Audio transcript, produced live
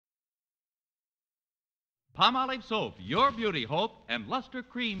Palmolive Soap, your beauty hope, and Luster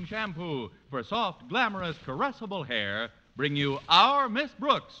Cream Shampoo for soft, glamorous, caressable hair bring you Our Miss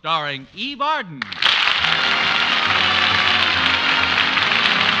Brooks, starring Eve Arden.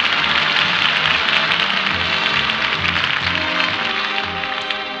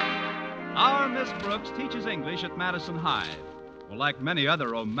 Our Miss Brooks teaches English at Madison High. Well, like many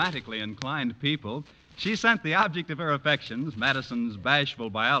other romantically inclined people, she sent the object of her affections, Madison's bashful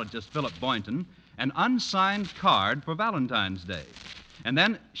biologist, Philip Boynton, an unsigned card for Valentine's Day. And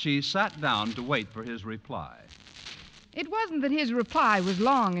then she sat down to wait for his reply. It wasn't that his reply was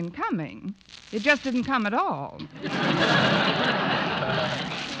long in coming. It just didn't come at all.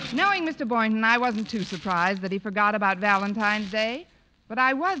 Knowing Mr. Boynton, I wasn't too surprised that he forgot about Valentine's Day, but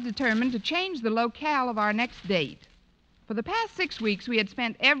I was determined to change the locale of our next date. For the past 6 weeks, we had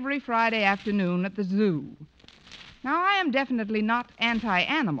spent every Friday afternoon at the zoo. Now, I am definitely not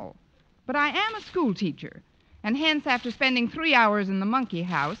anti-animal, but I am a school teacher, and hence, after spending 3 hours in the monkey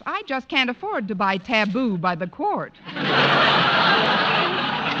house, I just can't afford to buy Taboo by the quart.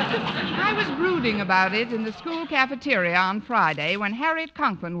 I was brooding about it in the school cafeteria on Friday when Harriet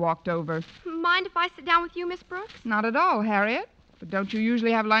Conklin walked over. Mind if I sit down with you, Miss Brooks? Not at all, Harriet. But don't you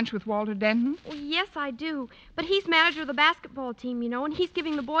usually have lunch with Walter Denton? Well, yes, I do. But he's manager of the basketball team, you know, and he's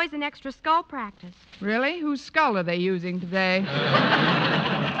giving the boys an extra skull practice. Really? Whose skull are they using today?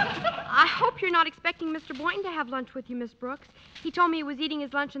 I hope you're not expecting Mr. Boynton to have lunch with you, Miss Brooks. He told me he was eating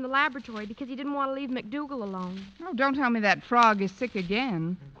his lunch in the laboratory because he didn't want to leave McDougal alone. Oh, don't tell me that frog is sick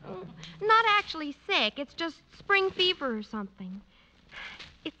again. Not actually sick. It's just spring fever or something.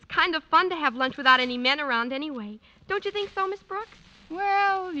 It's kind of fun to have lunch without any men around anyway. Don't you think so, Miss Brooks?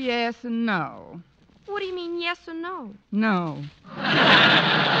 Well, yes and no. What do you mean, yes or no? No.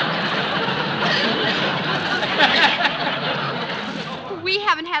 We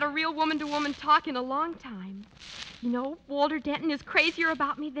haven't had a real woman-to-woman talk in a long time. You know, Walter Denton is crazier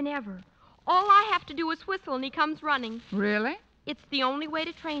about me than ever. All I have to do is whistle and he comes running. Really? It's the only way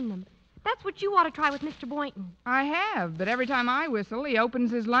to train them. That's what you ought to try with Mr. Boynton. I have, but every time I whistle, he opens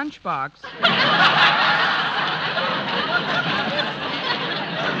his lunchbox.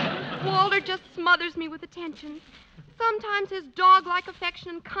 Walter just smothers me with attention. Sometimes his dog-like affection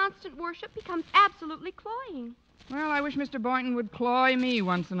and constant worship becomes absolutely cloying. Well, I wish Mr. Boynton would cloy me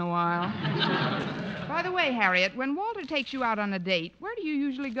once in a while. By the way, Harriet, when Walter takes you out on a date, where do you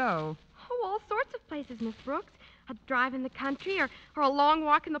usually go? Oh, all sorts of places, Miss Brooks. A drive in the country or a long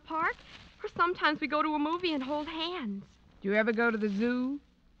walk in the park. Or sometimes we go to a movie and hold hands. Do you ever go to the zoo?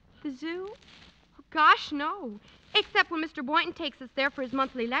 The zoo? Oh, gosh, no. Except when Mr. Boynton takes us there for his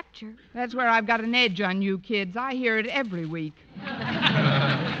monthly lecture. That's where I've got an edge on you kids. I hear it every week.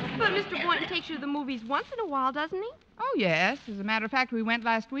 But Mr. Boynton takes you to the movies once in a while, doesn't he? Oh, yes. As a matter of fact, we went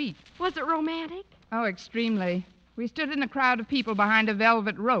last week. Was it romantic? Oh, extremely. We stood in a crowd of people behind a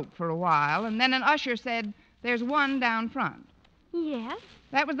velvet rope for a while, and then an usher said, "There's one down front." Yes.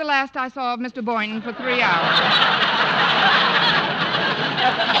 That was the last I saw of Mr. Boynton for 3 hours.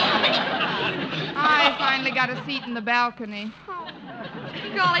 I finally got a seat in the balcony. Oh,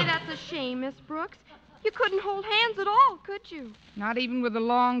 golly, that's a shame, Miss Brooks. You couldn't hold hands at all, could you? Not even with the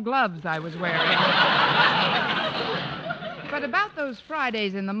long gloves I was wearing. But about those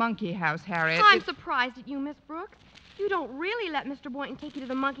Fridays in the monkey house, Harriet... I'm surprised at you, Miss Brooks. You don't really let Mr. Boynton take you to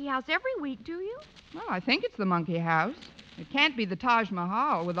the monkey house every week, do you? Well, I think it's the monkey house. It can't be the Taj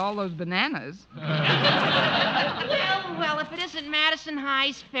Mahal with all those bananas. Well, if it isn't Madison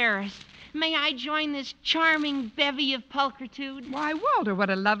High's fairest, may I join this charming bevy of pulchritude? Why, Walter, what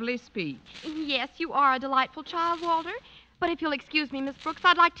a lovely speech. Yes, you are a delightful child, Walter. But if you'll excuse me, Miss Brooks,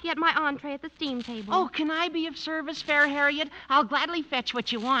 I'd like to get my entree at the steam table. Oh, can I be of service, fair Harriet? I'll gladly fetch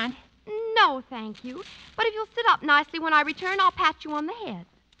what you want. No, thank you. But if you'll sit up nicely when I return, I'll pat you on the head.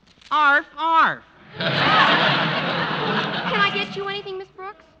 Arf, arf. Can I get you anything, Miss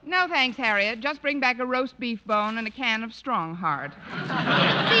Brooks? No, thanks, Harriet. Just bring back a roast beef bone and a can of Strong Heart.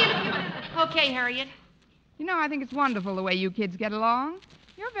 See you in a few minutes. Okay, Harriet. You know, I think it's wonderful the way you kids get along.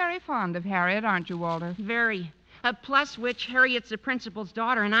 You're very fond of Harriet, aren't you, Walter? Very. Plus which, Harriet's the principal's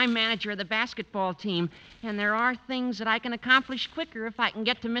daughter, and I'm manager of the basketball team. And there are things that I can accomplish quicker if I can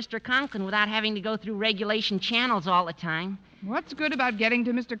get to Mr. Conklin without having to go through regulation channels all the time. What's good about getting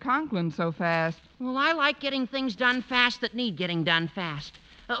to Mr. Conklin so fast? Well, I like getting things done fast that need getting done fast.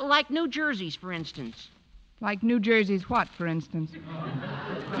 Like New Jersey's, for instance. Like New Jersey's what, for instance?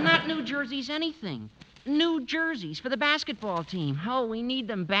 Not New Jersey's anything. New Jerseys for the basketball team. Oh, we need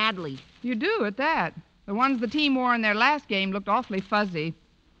them badly. You do, at that. The ones the team wore in their last game looked awfully fuzzy.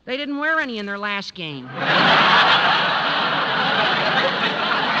 They didn't wear any in their last game.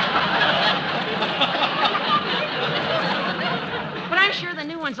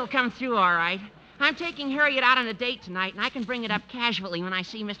 come through all right. I'm taking Harriet out on a date tonight, and I can bring it up casually when I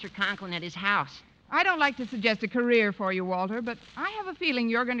see Mr. Conklin at his house. I don't like to suggest a career for you, Walter, but I have a feeling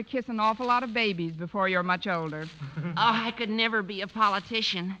you're going to kiss an awful lot of babies before you're much older. Oh, I could never be a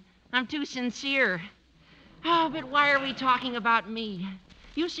politician. I'm too sincere. Oh, but why are we talking about me?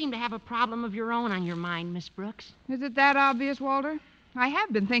 You seem to have a problem of your own on your mind, Miss Brooks. Is it that obvious, Walter? I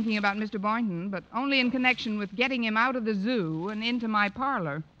have been thinking about Mr. Boynton, but only in connection with getting him out of the zoo and into my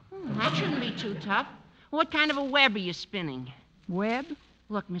parlor. That shouldn't be too tough. What kind of a web are you spinning? Webb?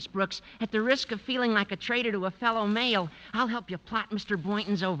 Look, Miss Brooks, at the risk of feeling like a traitor to a fellow male, I'll help you plot Mr.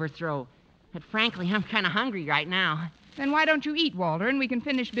 Boynton's overthrow. But frankly, I'm kind of hungry right now. Then why don't you eat, Walter, and we can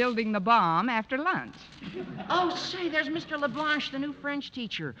finish building the bomb after lunch? Oh, say, there's Mr. LeBlanche, the new French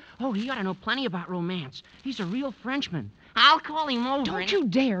teacher. Oh, he ought to know plenty about romance. He's a real Frenchman. I'll call him over. Don't you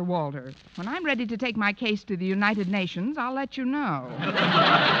dare, Walter. When I'm ready to take my case to the United Nations, I'll let you know.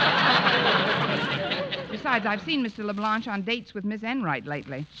 Besides, I've seen Mr. LeBlanche on dates with Miss Enright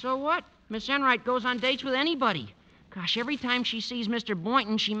lately. So what? Miss Enright goes on dates with anybody. Gosh, every time she sees Mr.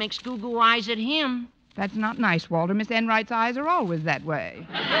 Boynton, she makes goo-goo eyes at him. That's not nice, Walter. Miss Enright's eyes are always that way.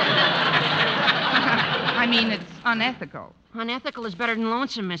 I mean, it's unethical. Unethical is better than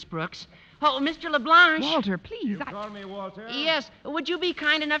lonesome, Miss Brooks. Oh, Mr. LeBlanche. Walter, please. You call me Walter? Yes. Would you be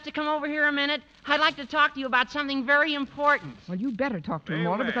kind enough to come over here a minute? I'd like to talk to you about something very important. Well, you better talk to him, Very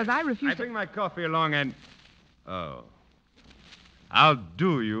Walter, well. because I refuse I to... bring my coffee along and... Oh. How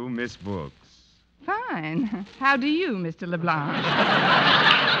do you, Miss Brooks? Fine. How do you, Mr. LeBlanche?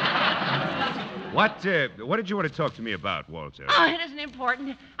 What did you want to talk to me about, Walter? Oh, it isn't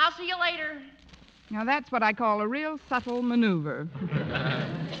important. I'll see you later. Now, that's what I call a real subtle maneuver.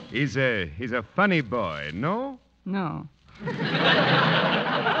 He's a funny boy, no? No.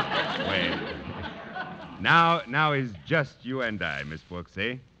 Well, now it's just you and I, Miss Brooks,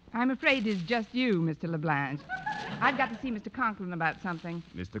 eh? I'm afraid it's just you, Mr. LeBlanche. I've got to see Mr. Conklin about something.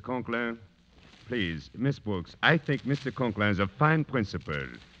 Mr. Conklin, please, Miss Brooks, I think Mr. Conklin is a fine principal.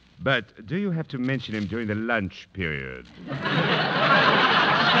 But do you have to mention him during the lunch period?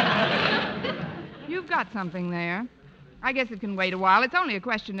 You've got something there. I guess it can wait a while. It's only a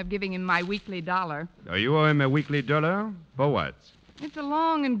question of giving him my weekly $1. Oh, you owe him a weekly $1? For what? It's a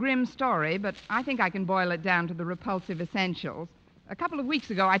long and grim story, but I think I can boil it down to the repulsive essentials. A couple of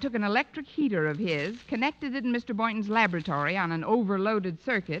weeks ago, I took an electric heater of his, connected it in Mr. Boynton's laboratory on an overloaded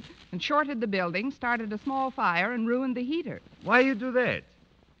circuit, and shorted the building, started a small fire, and ruined the heater. Why you do that?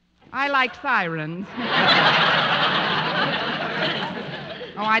 I like sirens.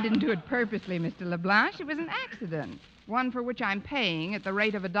 Oh, I didn't do it purposely, Mr. LeBlanche. It was an accident. One for which I'm paying at the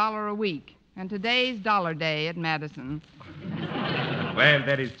rate of $1 a week. And today's dollar day at Madison. Well,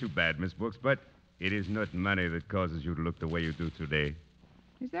 that is too bad, Miss Brooks, but it is not money that causes you to look the way you do today.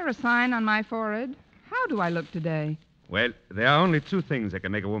 Is there a sign on my forehead? How do I look today? Well, there are only two things that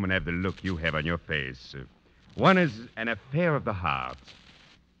can make a woman have the look you have on your face. One is an affair of the heart.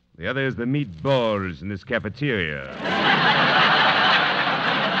 The other is the meatballs in this cafeteria.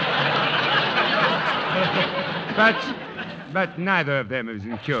 But neither of them is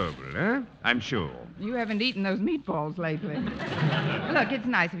incurable, eh? I'm sure. You haven't eaten those meatballs lately. Look, it's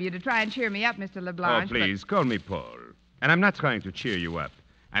nice of you to try and cheer me up, Mr. LeBlanche. Oh, please, call me Paul. And I'm not trying to cheer you up.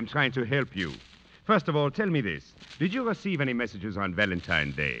 I'm trying to help you. First of all, tell me this. Did you receive any messages on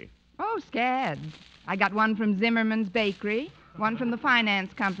Valentine Day? Oh, scads. I got one from Zimmerman's Bakery, one from the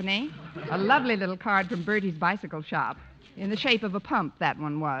finance company, a lovely little card from Bertie's bicycle shop. In the shape of a pump, that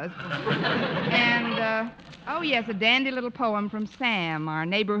one was. And, oh, yes, a dandy little poem from Sam, our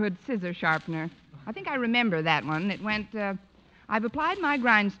neighborhood scissor sharpener. I think I remember that one. It went, I've applied my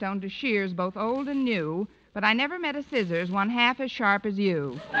grindstone to shears both old and new, but I never met a scissors one half as sharp as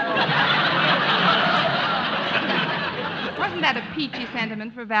you. Wasn't that a peachy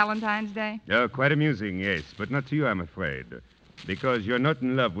sentiment for Valentine's Day? Oh, quite amusing, yes, but not to you, I'm afraid. Because you're not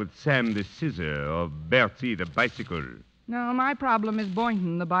in love with Sam the scissor or Bertie the bicycle. No, my problem is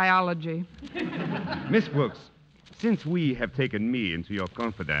Boynton, the biology. Miss Brooks, since we have taken me into your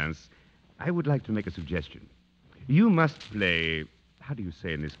confidence, I would like to make a suggestion. You must play, how do you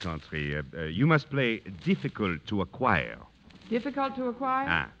say in this country? You must play difficult to acquire. Difficult to acquire?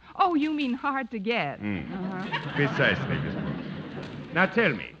 Ah. Oh, you mean hard to get. Precisely, Miss Brooks. Now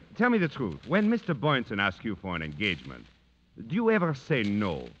tell me the truth. When Mr. Boynton asks you for an engagement, do you ever say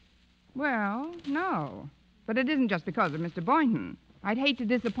no? Well, no. But it isn't just because of Mr. Boynton. I'd hate to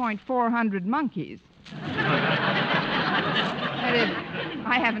disappoint 400 monkeys. That is,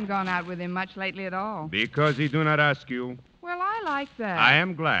 I haven't gone out with him much lately at all. Because he do not ask you. Well, I like that. I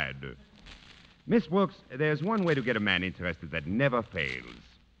am glad. Miss Brooks, there's one way to get a man interested that never fails.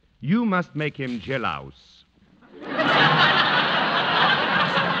 You must make him jealous.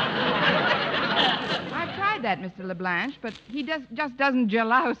 I've tried that, Mr. LeBlanche, but he just doesn't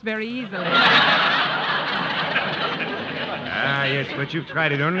jealous very easily. Ah, yes, but you've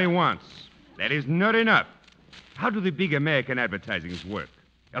tried it only once. That is not enough. How do the big American advertisings work?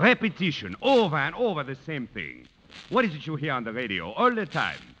 Repetition, over and over the same thing. What is it you hear on the radio all the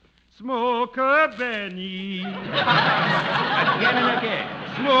time? Smoke a Benny. Again and again.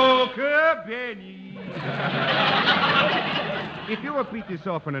 Smoke a Benny. If you repeat this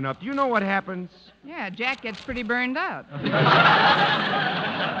often enough, do you know what happens? Yeah, Jack gets pretty burned up. No,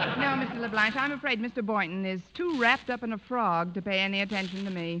 Mr. LeBlanche, I'm afraid Mr. Boynton is too wrapped up in a frog to pay any attention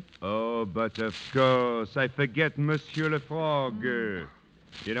to me. Oh, but of course, I forget Monsieur le Frog. You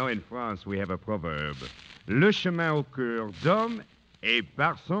know, in France, we have a proverb. Le chemin au cœur d'homme est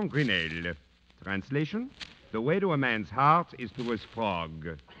par son grenelle. Translation? The way to a man's heart is through his frog.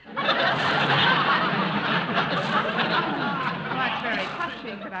 Well, that's very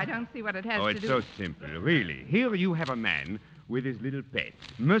touching, but I don't see what it has Oh, to it's do. so simple, really. Here you have a man with his little pet,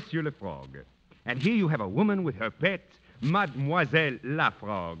 Monsieur le Frog. And here you have a woman with her pet, Mademoiselle la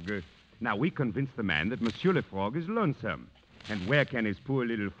Frog. Now, we convince the man that Monsieur le Frog is lonesome. And where can his poor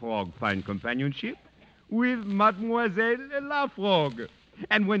little frog find companionship? With Mademoiselle la Frog.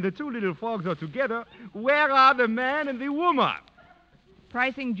 And when the two little frogs are together, where are the man and the woman?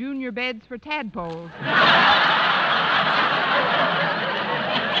 Pricing junior beds for tadpoles.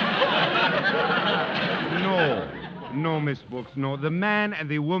 No, Miss Brooks, no. The man and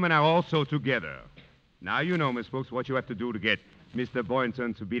the woman are also together. Now, you know, Miss Brooks, what you have to do to get Mr.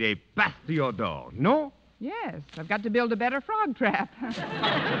 Boynton to build a path to your door, no? Yes, I've got to build a better frog trap.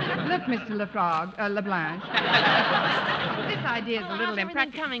 Look, Mr. LeBlanche. This idea is a little How's everything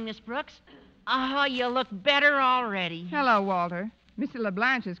impractical. coming, Miss Brooks? Oh, you look better already. Hello, Walter. Mr.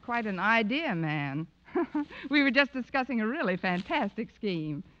 LeBlanche is quite an idea man. We were just discussing a really fantastic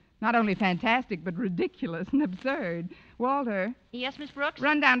scheme. Not only fantastic, but ridiculous and absurd. Walter, Yes, Miss Brooks?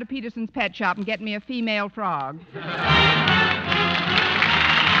 run down to Peterson's pet shop and get me a female frog.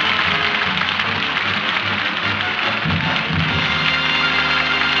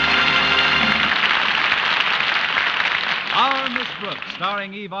 Our Miss Brooks,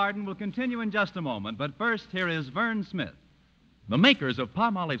 starring Eve Arden, will continue in just a moment. But first, here is Vern Smith. The makers of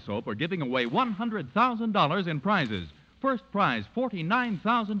Palmolive soap are giving away $100,000 in prizes. First prize,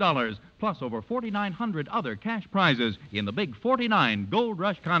 $49,000, plus over 4,900 other cash prizes in the Big 49 Gold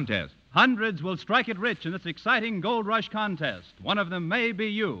Rush contest. Hundreds will strike it rich in this exciting Gold Rush contest. One of them may be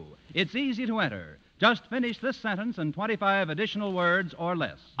you. It's easy to enter. Just finish this sentence in 25 additional words or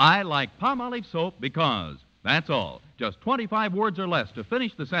less. I like Palmolive soap because. That's all. Just 25 words or less to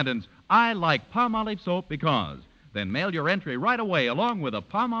finish the sentence, I like Palmolive soap because. Then mail your entry right away along with a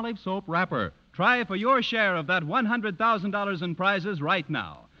Palmolive soap wrapper. Try for your share of that $100,000 in prizes right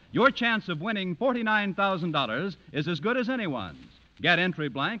now. Your chance of winning $49,000 is as good as anyone's. Get entry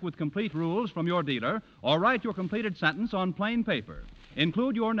blank with complete rules from your dealer or write your completed sentence on plain paper.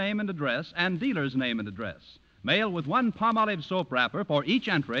 Include your name and address and dealer's name and address. Mail with one Palmolive soap wrapper for each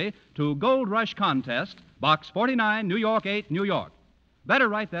entry to Gold Rush Contest, Box 49, New York 8, New York. Better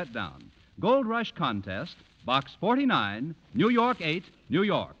write that down. Gold Rush Contest, Box 49, New York 8, New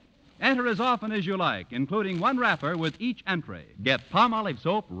York. Enter as often as you like, including one wrapper with each entry. Get Palmolive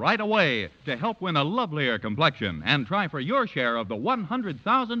soap right away to help win a lovelier complexion and try for your share of the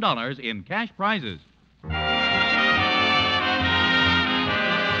 $100,000 in cash prizes.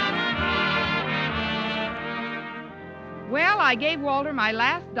 Well, I gave Walter my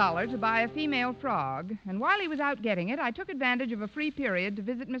last dollar to buy a female frog, and while he was out getting it, I took advantage of a free period to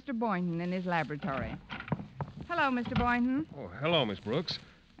visit Mr. Boynton in his laboratory. Hello, Mr. Boynton. Oh, hello, Miss Brooks.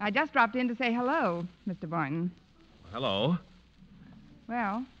 I just dropped in to say hello, Mr. Boynton. Hello.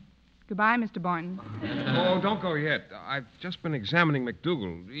 Well, goodbye, Mr. Boynton. Oh, don't go yet. I've just been examining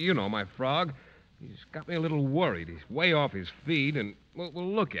McDougal. You know, my frog. He's got me a little worried. He's way off his feed, and we'll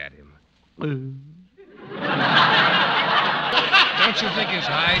look at him. Don't you think his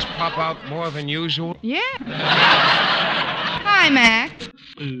eyes pop out more than usual? Yeah. Hi, Mac.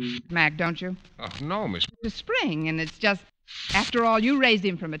 Mac, don't you? Oh, no, Miss. It's spring, and it's just... After all, you raised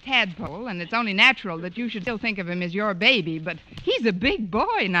him from a tadpole, and it's only natural that you should still think of him as your baby, but he's a big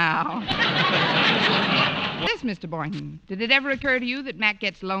boy now. Yes, Mr. Boynton, did it ever occur to you that Mac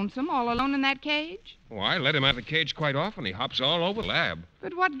gets lonesome all alone in that cage? Oh, I let him out of the cage quite often. He hops all over the lab.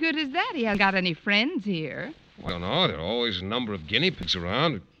 But what good is that? He hasn't got any friends here. I don't know. There are always a number of guinea pigs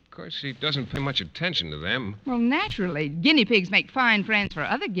around. Of course, he doesn't pay much attention to them. Well, naturally, guinea pigs make fine friends for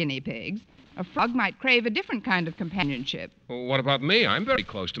other guinea pigs. A frog might crave a different kind of companionship. Well, what about me? I'm very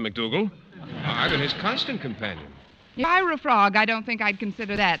close to McDougal. I've been his constant companion. If I were a frog, I don't think I'd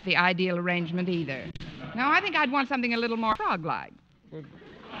consider that the ideal arrangement either. No, I think I'd want something a little more frog-like. Well,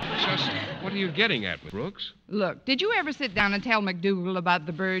 just what are you getting at, Miss Brooks? Look, did you ever sit down and tell McDougal about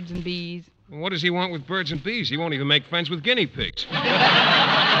the birds and bees? What does he want with birds and bees? He won't even make friends with guinea pigs. Well,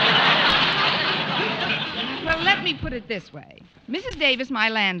 let me put it this way. Mrs. Davis, my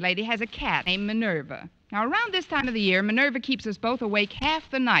landlady, has a cat named Minerva. Now, around this time of the year, Minerva keeps us both awake half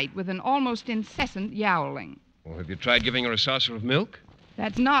the night with an almost incessant yowling. Well, have you tried giving her a saucer of milk?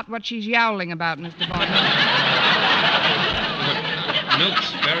 That's not what she's yowling about, Mr. Boynton. But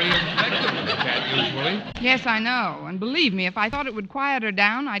milk's very effective with a cat, usually. Yes, I know. And believe me, if I thought it would quiet her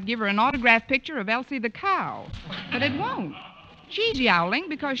down, I'd give her an autographed picture of Elsie the cow. But it won't. She's yowling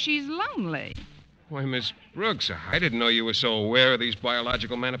because she's lonely. Why, Miss Brooks, I didn't know you were so aware of these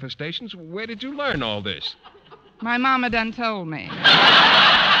biological manifestations. Where did you learn all this? My mama done told me.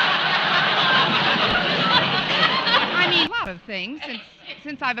 I mean, a lot of things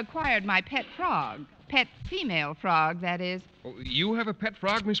since I've acquired my pet frog. Pet female frog, that is. Oh, you have a pet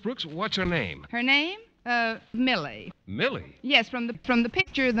frog, Miss Brooks? What's her name? Her name? Millie. Millie? Yes, from the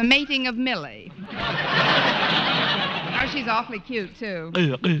picture, The Mating of Millie. Oh, she's awfully cute, too.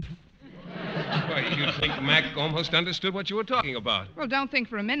 Why, you'd think Mac almost understood what you were talking about. Well, don't think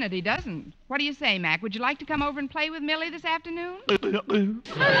for a minute he doesn't. What do you say, Mac? Would you like to come over and play with Millie this afternoon? Hooray!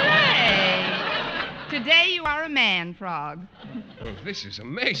 Today you are a man frog. Oh, this is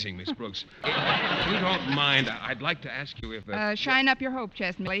amazing, Miss Brooks. If you don't mind, I'd like to ask you if... Shine up your hope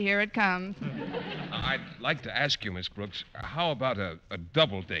chest, Millie. Here it comes. I'd like to ask you, Miss Brooks, how about a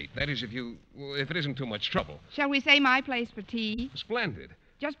double date? That is, if it isn't too much trouble. Shall we say my place for tea? Splendid.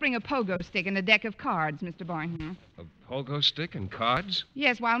 Just bring a pogo stick and a deck of cards, Mr. Boynton. A pogo stick and cards?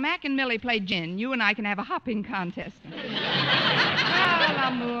 Yes, while Mac and Millie play gin, you and I can have a hopping contest. Ah,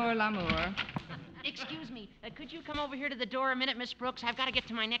 l'amour, l'amour. Excuse me. Could you come over here to the door a minute, Miss Brooks? I've got to get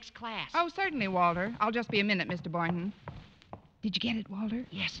to my next class. Oh, certainly, Walter. I'll just be a minute, Mr. Boynton. Did you get it, Walter?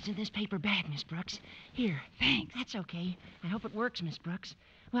 Yes, it's in this paper bag, Miss Brooks. Here. Thanks. That's okay. I hope it works, Miss Brooks.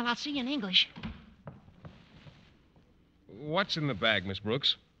 Well, I'll see you in English. What's in the bag, Miss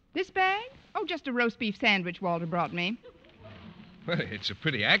Brooks? This bag? Oh, just a roast beef sandwich Walter brought me. Well, it's a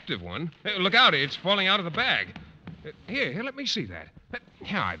pretty active one. Hey, look out, it's falling out of the bag. Here, let me see that.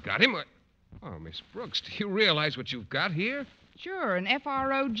 Yeah, I've got him. Oh, Miss Brooks, do you realize what you've got here? Sure, an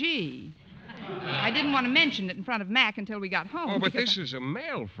F-R-O-G. I didn't want to mention it in front of Mac until we got home. Oh, but this is a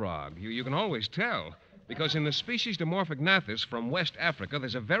male frog. You can always tell. Because in the species Dimorphic gnathus from West Africa,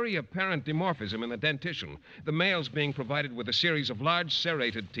 there's a very apparent dimorphism in the dentition. The male's being provided with a series of large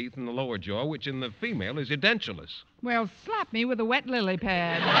serrated teeth in the lower jaw, which in the female is edentulous. Well, slap me with a wet lily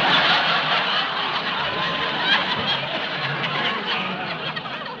pad.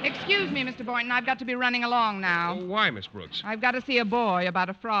 Excuse me, Mr. Boynton. I've got to be running along now. Oh, why, Miss Brooks? I've got to see a boy about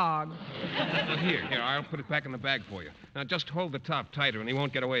a frog. Well, here, I'll put it back in the bag for you. Now, just hold the top tighter and he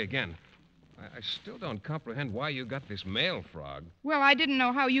won't get away again. I still don't comprehend why you got this male frog. Well, I didn't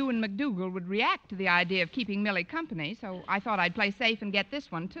know how you and McDougal would react to the idea of keeping Millie company, so I thought I'd play safe and get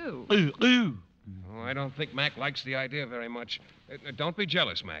this one, too. Oh, I don't think Mac likes the idea very much. Don't be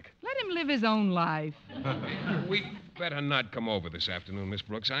jealous, Mac. Let him live his own life. We'd better not come over this afternoon, Miss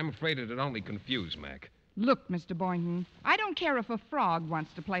Brooks. I'm afraid it'd only confuse Mac. Look, Mr. Boynton, I don't care if a frog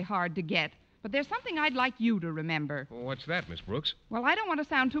wants to play hard to get, but there's something I'd like you to remember. Well, what's that, Miss Brooks? Well, I don't want to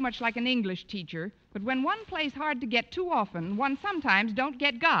sound too much like an English teacher, but when one plays hard to get too often, one sometimes don't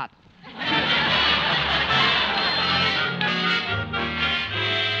get got.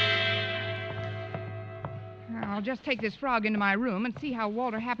 I'll just take this frog into my room and see how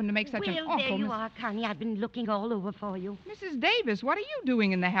Walter happened to make such an awful... Well, there you are, Connie. I've been looking all over for you. Mrs. Davis, what are you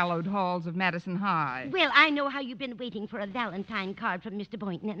doing in the hallowed halls of Madison High? Well, I know how you've been waiting for a Valentine card from Mr.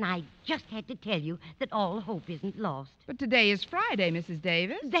 Boynton, and I just had to tell you that all hope isn't lost. But today is Friday, Mrs.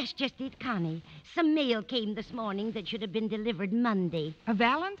 Davis. That's just it, Connie. Some mail came this morning that should have been delivered Monday. A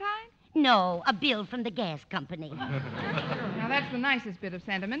Valentine? No, a bill from the gas company. Now, that's the nicest bit of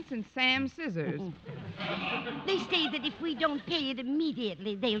sentiment since Sam's scissors. They say that if we don't pay it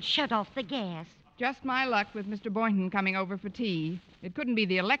immediately, they'll shut off the gas. Just my luck with Mr. Boynton coming over for tea. It couldn't be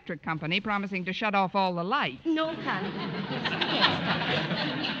the electric company promising to shut off all the lights. No, Connie. It's the gas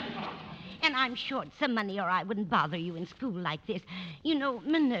company. And I'm short some money or I wouldn't bother you in school like this. You know,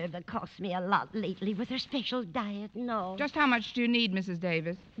 Minerva costs me a lot lately with her special diet and all. Just how much do you need, Mrs.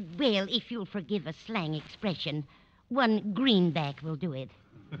 Davis? Well, if you'll forgive a slang expression, one greenback will do it.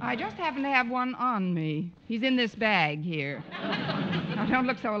 I just happen to have one on me. He's in this bag here. Now, don't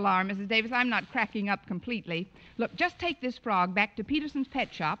look so alarmed, Mrs. Davis. I'm not cracking up completely. Look, just take this frog back to Peterson's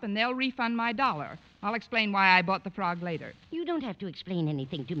pet shop, and they'll refund my $1. I'll explain why I bought the frog later. You don't have to explain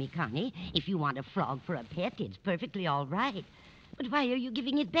anything to me, Connie. If you want a frog for a pet, it's perfectly all right. But why are you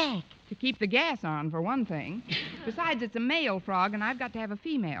giving it back? To keep the gas on, for one thing. Besides, it's a male frog, and I've got to have a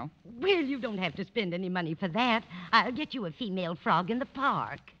female. Well, you don't have to spend any money for that. I'll get you a female frog in the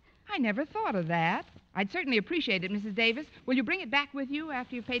park. I never thought of that. I'd certainly appreciate it, Mrs. Davis. Will you bring it back with you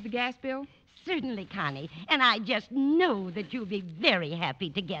after you've paid the gas bill? Certainly, Connie. And I just know that you'll be very happy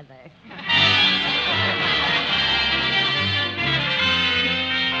together.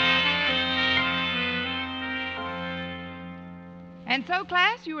 And so,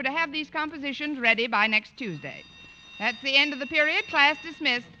 class, you were to have these compositions ready by next Tuesday. That's the end of the period. Class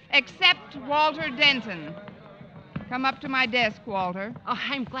dismissed, except Walter Denton. Come up to my desk, Walter. Oh,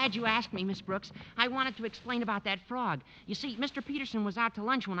 I'm glad you asked me, Miss Brooks. I wanted to explain about that frog. You see, Mr. Peterson was out to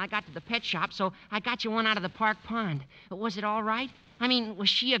lunch when I got to the pet shop, so I got you one out of the park pond. Was it all right? I mean, was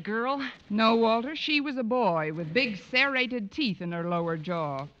she a girl? No, Walter. She was a boy with big serrated teeth in her lower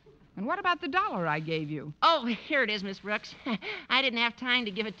jaw. And what about the $1 I gave you? Oh, here it is, Miss Brooks. I didn't have time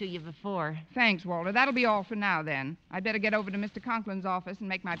to give it to you before. Thanks, Walter. That'll be all for now, then. I'd better get over to Mr. Conklin's office and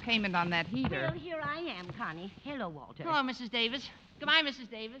make my payment on that heater. Well, here I am, Connie. Hello, Walter. Hello, Mrs. Davis. Goodbye, Mrs.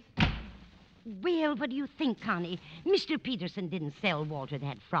 Davis. Well, what do you think, Connie? Mr. Peterson didn't sell Walter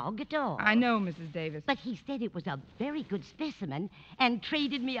that frog at all. I know, Mrs. Davis. But he said it was a very good specimen and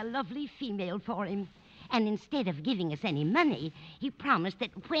traded me a lovely female for him. And instead of giving us any money, he promised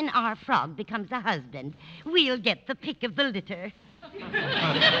that when our frog becomes a husband, we'll get the pick of the litter. I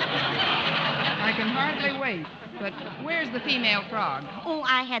can hardly wait. But where's the female frog? Oh,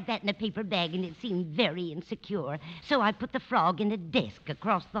 I had that in a paper bag, and it seemed very insecure. So I put the frog in a desk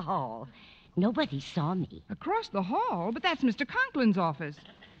across the hall. Nobody saw me. Across the hall? But that's Mr. Conklin's office.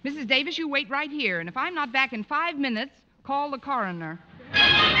 Mrs. Davis, you wait right here, and if I'm not back in 5 minutes, call the coroner.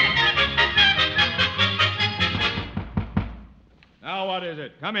 Now, what is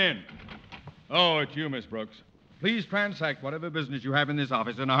it? Come in. Oh, it's you, Miss Brooks. Please transact whatever business you have in this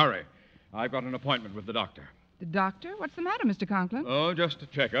office in a hurry. I've got an appointment with the doctor. The doctor? What's the matter, Mr. Conklin? Oh, just a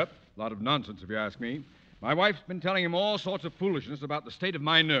checkup. A lot of nonsense, if you ask me. My wife's been telling him all sorts of foolishness about the state of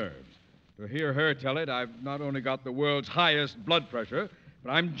my nerves. To hear her tell it, I've not only got the world's highest blood pressure,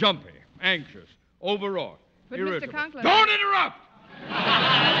 but I'm jumpy, anxious, overwrought, But irritable. Mr. Conklin... Don't interrupt!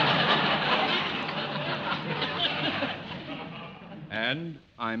 And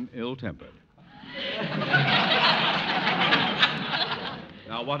I'm ill-tempered.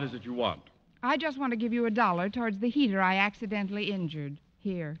 Now, what is it you want? I just want to give you $1 towards the heater I accidentally injured.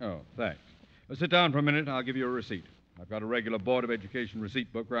 Here. Oh, thanks. Sit down for a minute, and I'll give you a receipt. I've got a regular Board of Education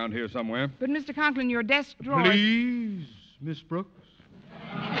receipt book around here somewhere. But, Mr. Conklin, your desk drawer... Please, Miss Brooks.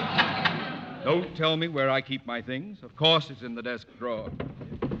 Don't tell me where I keep my things. Of course it's in the desk drawer.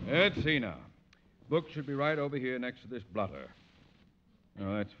 Let's see now. Book should be right over here next to this blotter.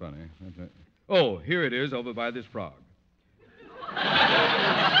 Oh, that's funny. Oh, here it is over by this frog.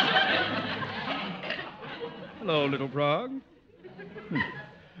 Hello, little frog.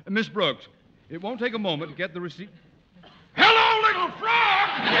 Miss Brooks, it won't take a moment to get the receipt. Hello, little frog!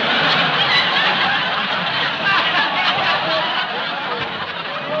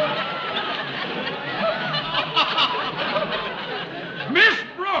 Miss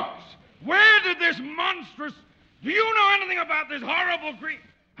Brooks, where did this monstrous... Do you know anything about this horrible creature?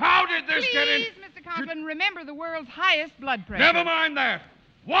 How did this get in? Please, Mr. Conklin, remember the world's highest blood pressure. Never mind that.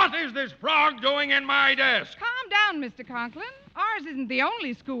 What is this frog doing in my desk? Calm down, Mr. Conklin. Ours isn't the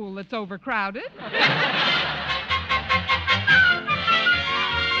only school that's overcrowded.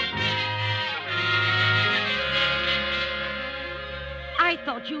 I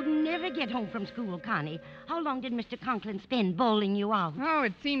thought you'd never get home from school, Connie. How long did Mr. Conklin spend bowling you out? Oh,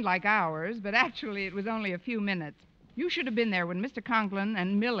 it seemed like hours, but actually it was only a few minutes. You should have been there when Mr. Conklin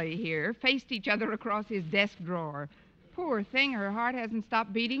and Millie here faced each other across his desk drawer. Poor thing, her heart hasn't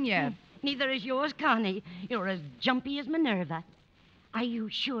stopped beating yet. Neither is yours, Connie. You're as jumpy as Minerva. Are you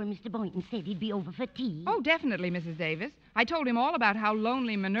sure Mr. Boynton said he'd be over for tea? Oh, definitely, Mrs. Davis. I told him all about how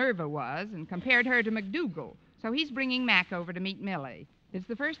lonely Minerva was and compared her to McDougal. So he's bringing Mac over to meet Millie. It's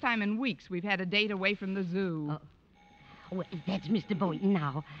the first time in weeks we've had a date away from the zoo. Well, that's Mr. Boynton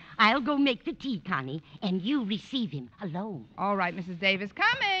now. I'll go make the tea, Connie, and you receive him alone. All right, Mrs. Davis.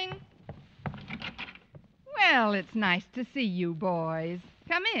 Coming. Well, it's nice to see you boys.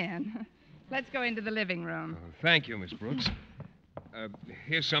 Come in. Let's go into the living room. Thank you, Miss Brooks.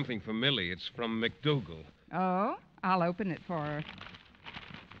 Here's something for Millie. It's from McDougal. Oh, I'll open it for her.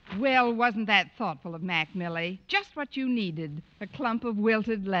 Well, wasn't that thoughtful of Mac, Millie? Just what you needed, a clump of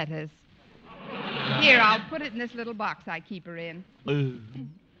wilted lettuce. Here, I'll put it in this little box I keep her in. Oh,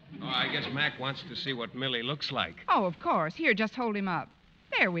 I guess Mac wants to see what Millie looks like. Oh, of course. Here, just hold him up.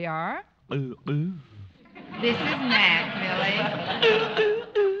 There we are. This is Mac, Millie.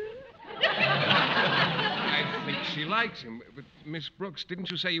 I think she likes him. But, Miss Brooks, didn't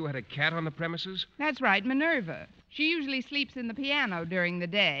you say you had a cat on the premises? That's right, Minerva. She usually sleeps in the piano during the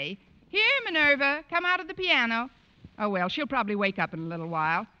day. Here, Minerva, come out of the piano. Oh, well, she'll probably wake up in a little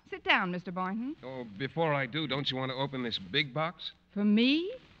while. Sit down, Mr. Boynton. Oh, before I do, don't you want to open this big box? For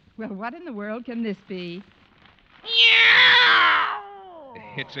me? Well, what in the world can this be?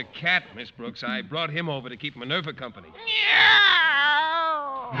 It's a cat, Miss Brooks. I brought him over to keep Minerva company.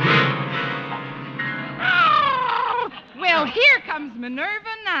 Well, here comes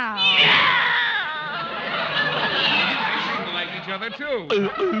Minerva now. They seem to like each other, too.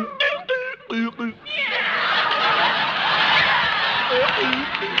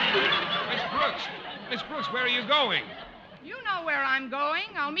 Miss Brooks, where are you going? You know where I'm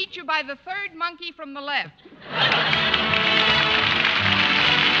going. I'll meet you by the third monkey from the left.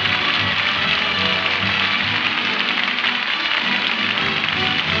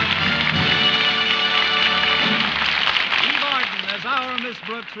 As our Miss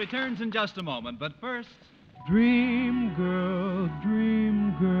Brooks returns in just a moment, but first... Dream girl,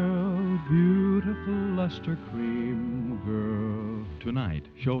 beautiful luster cream girl. Tonight,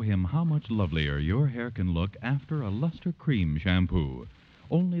 show him how much lovelier your hair can look after a Luster Cream shampoo.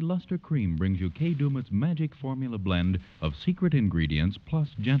 Only Luster Cream brings you Kay Daumit's magic formula blend of secret ingredients plus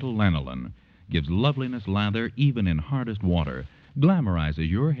gentle lanolin. Gives loveliness lather even in hardest water. Glamorizes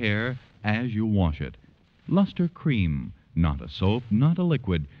your hair as you wash it. Luster Cream. Not a soap, not a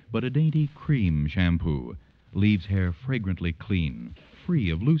liquid, but a dainty cream shampoo. Leaves hair fragrantly clean, free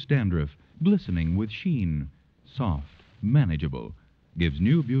of loose dandruff, glistening with sheen. Soft, manageable. Gives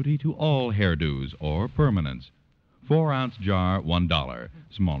new beauty to all hairdos or permanents. 4-ounce jar, $1.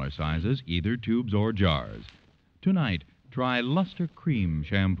 Smaller sizes, either tubes or jars. Tonight, try Luster Cream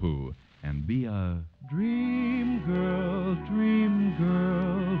shampoo and be a Dream girl,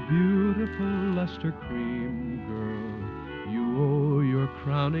 beautiful luster cream girl. You owe your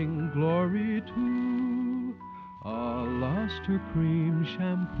crowning glory to a luster cream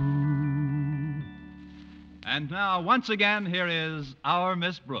shampoo. And now, once again, here is our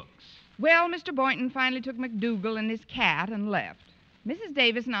Miss Brooks. Well, Mr. Boynton finally took McDougal and his cat and left. Mrs.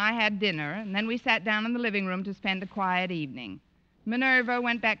 Davis and I had dinner, and then we sat down in the living room to spend a quiet evening. Minerva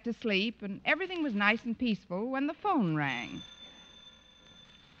went back to sleep, and everything was nice and peaceful when the phone rang.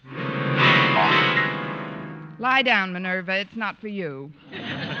 Lie down, Minerva. It's not for you.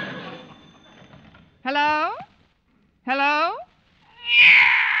 Hello? Hello?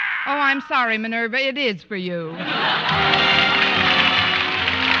 Oh, I'm sorry, Minerva. It is for you.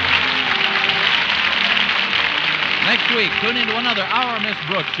 Next week, tune into another Our Miss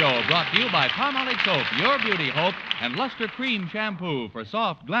Brooks show brought to you by Palmolive Soap, Your Beauty Hope, and Luster Cream Shampoo for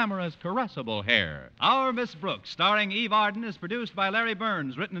soft, glamorous, caressable hair. Our Miss Brooks, starring Eve Arden, is produced by Larry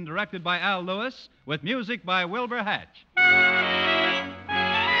Burns, written and directed by Al Lewis, with music by Wilbur Hatch.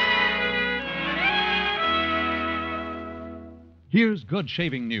 Here's good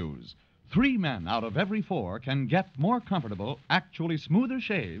shaving news. 3 men out of every 4 can get more comfortable, actually smoother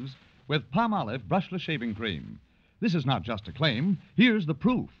shaves with Palmolive brushless shaving cream. This is not just a claim. Here's the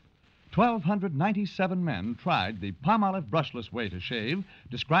proof. 1,297 men tried the Palmolive brushless way to shave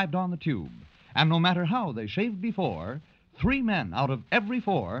described on the tube. And no matter how they shaved before, 3 men out of every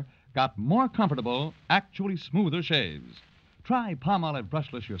 4 got more comfortable, actually smoother shaves. Try Palmolive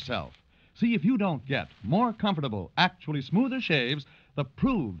brushless yourself. See if you don't get more comfortable, actually smoother shaves the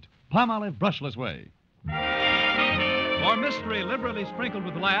proved Palmolive brushless way. For mystery liberally sprinkled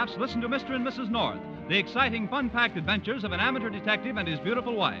with laughs, listen to Mr. and Mrs. North, the exciting, fun-packed adventures of an amateur detective and his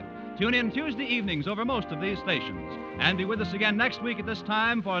beautiful wife. Tune in Tuesday evenings over most of these stations. And be with us again next week at this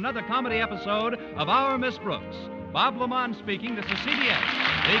time for another comedy episode of Our Miss Brooks. Bob Lamont speaking. This is CBS,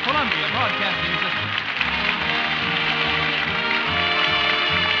 the Columbia Broadcasting System.